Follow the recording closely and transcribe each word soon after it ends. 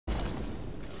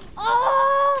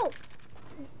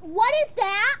is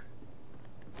that?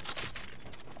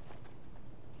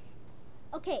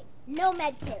 Okay, no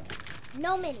med kit.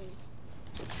 No minis.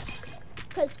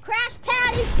 Because crash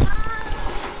pad is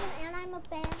fun! And I'm a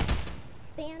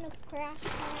fan of crash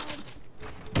pads.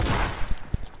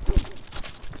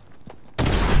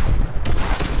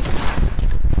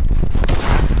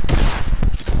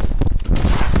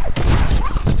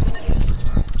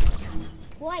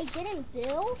 Well, I didn't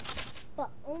build, but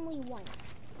only once.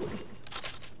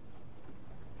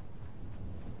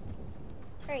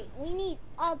 Alright, we need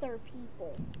other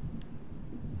people.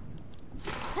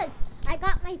 Because I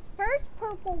got my first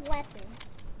purple weapon.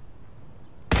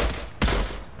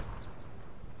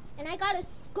 And I got a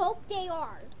scoped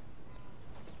AR.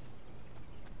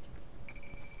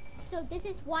 So this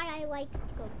is why I like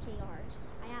scoped ARs.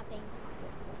 I have aim.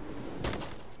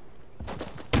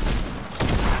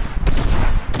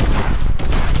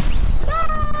 No!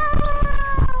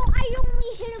 I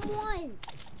only hit him once.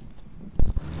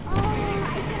 Oh,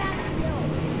 I should have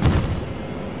killed.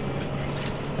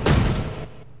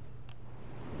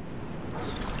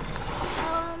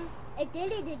 It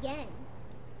did it again.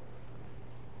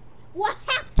 What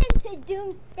happened to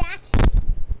Doom's statue?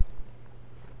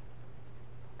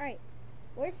 Alright,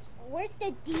 where's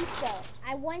the default?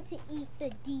 I want to eat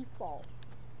the default.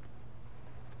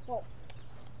 Well,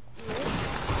 so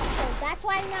that's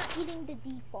why I'm not eating the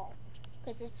default,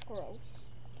 because it's gross,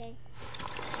 okay?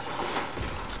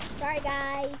 Sorry,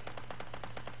 guys.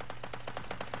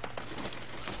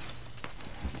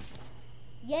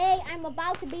 Yay, I'm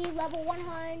about to be level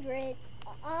 100.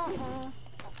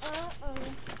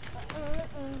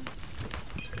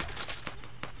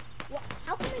 What?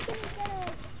 How come I didn't get a...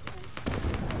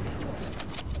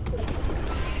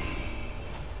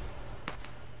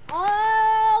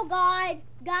 Oh, God.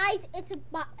 Guys, it's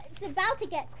about to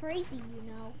get crazy, you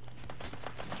know.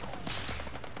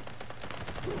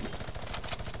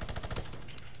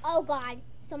 Oh, God.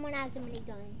 Someone has a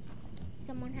minigun.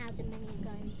 Someone has a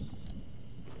minigun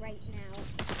right now.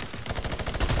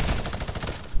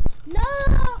 No!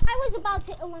 I was about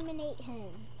to eliminate him.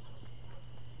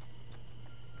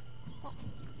 Oh,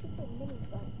 stupid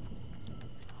minigun.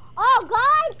 Oh,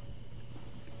 God!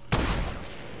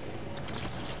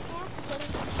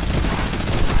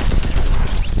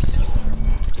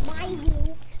 My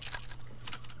loot.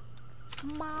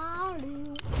 My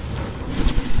loot.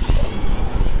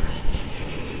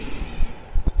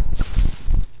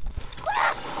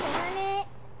 Darn it.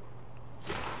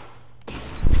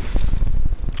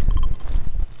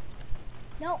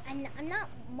 No, I'm not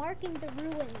marking the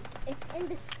ruins. It's in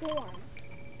the storm.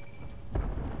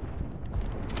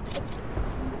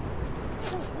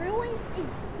 The ruins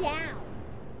is down.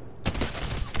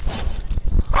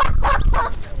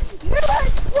 You're a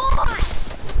spawn!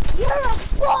 You're a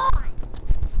spawn!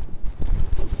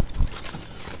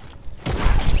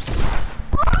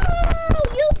 Oh!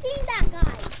 You seen that,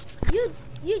 guys.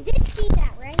 You did see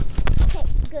that, right? Okay,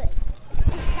 good.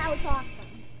 That was awesome.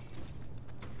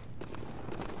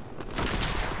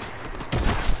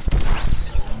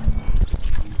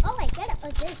 Oh, I get it.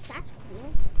 This, that's cool.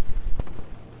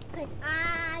 Because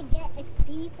I get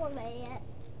XP for that.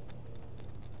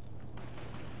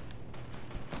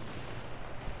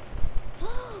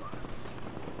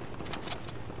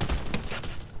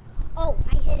 Oh,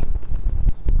 I hit him.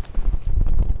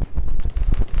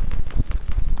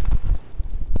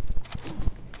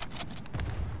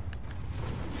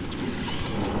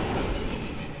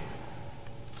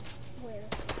 Where?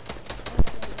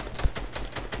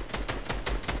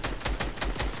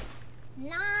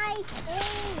 Nice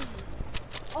aim.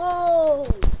 Oh,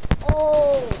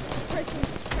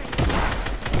 person's trying to...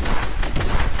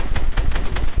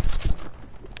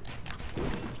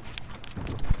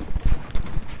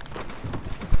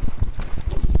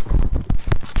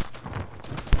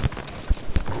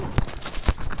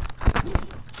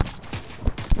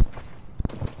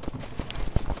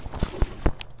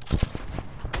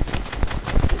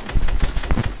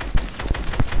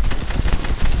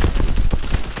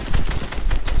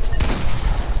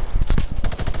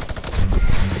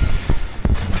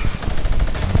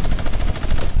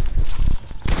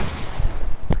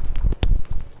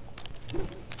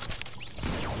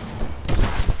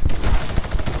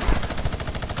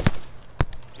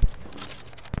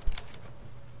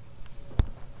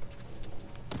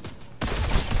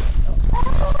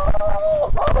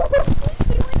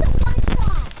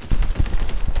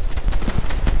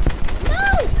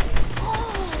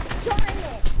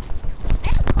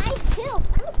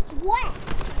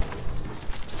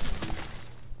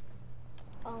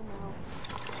 Oh no.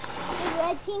 The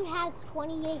red team has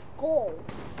 28 gold.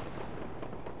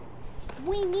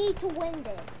 We need to win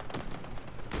this.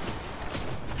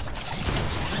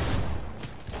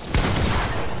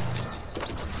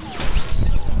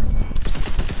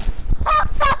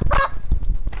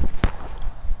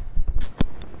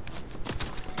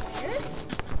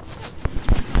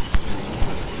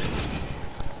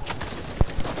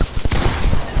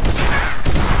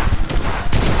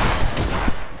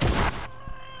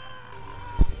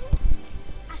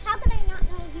 How could I not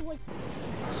know he was...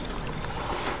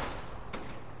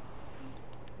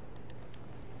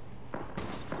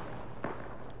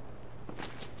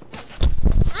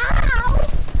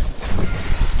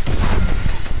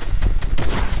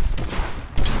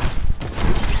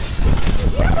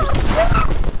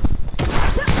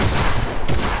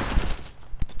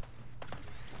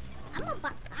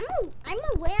 I'm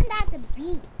gonna land at the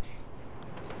beach.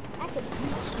 At the beach.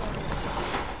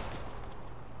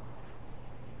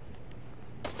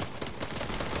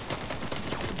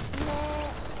 Man,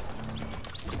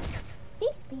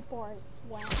 these people are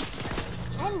swell.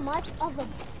 I'm much of a.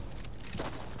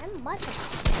 What?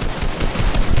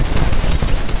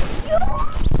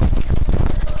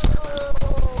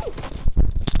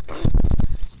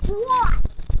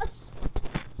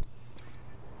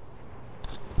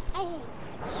 I hate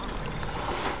that.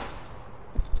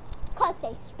 Cause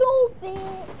they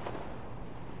stupid.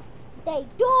 They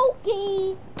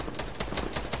dookie.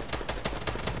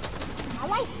 I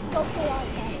like stupid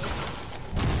already.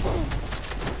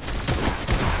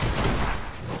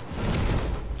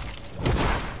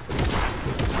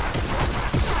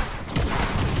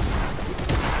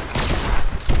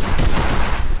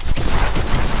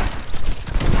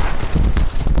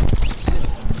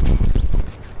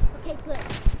 Okay, good.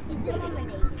 Is it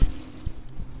eliminated?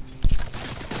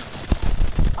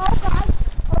 Oh god.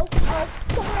 Oh,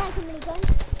 don't land too many guns.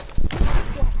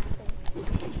 What happens?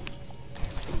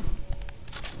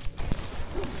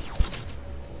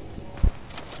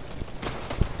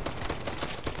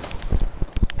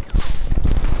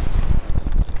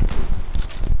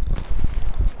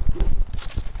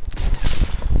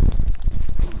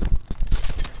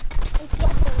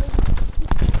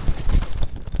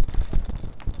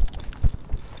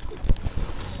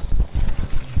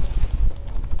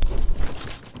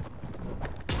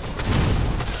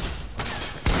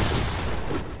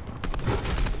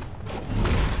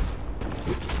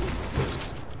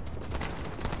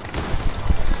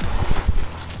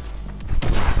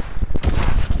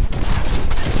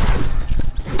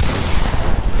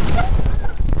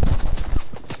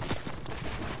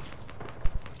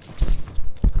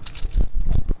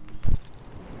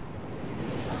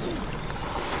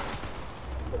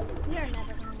 We are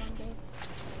never gonna win this.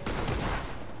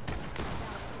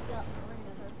 Yup, we're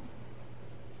never.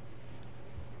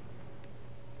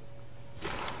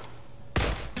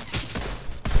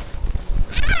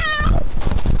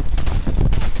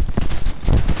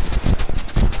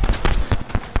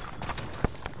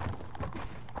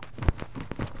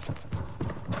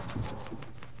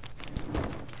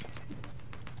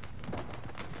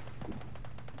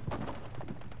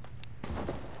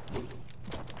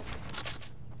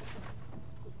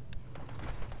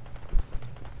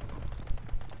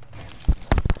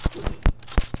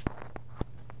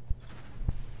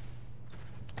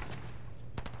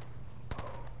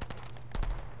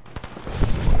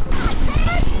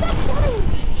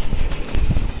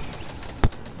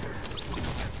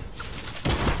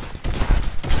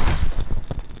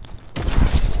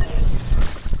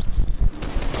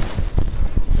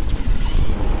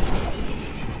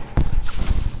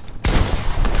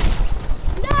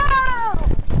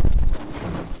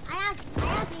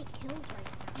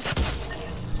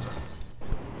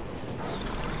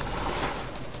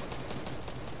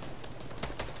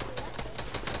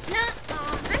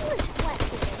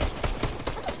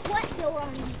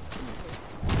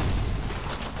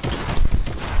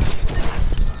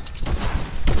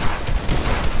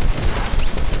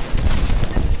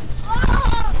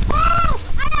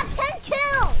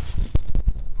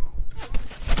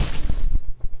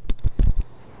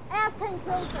 I have 10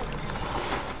 kills right now.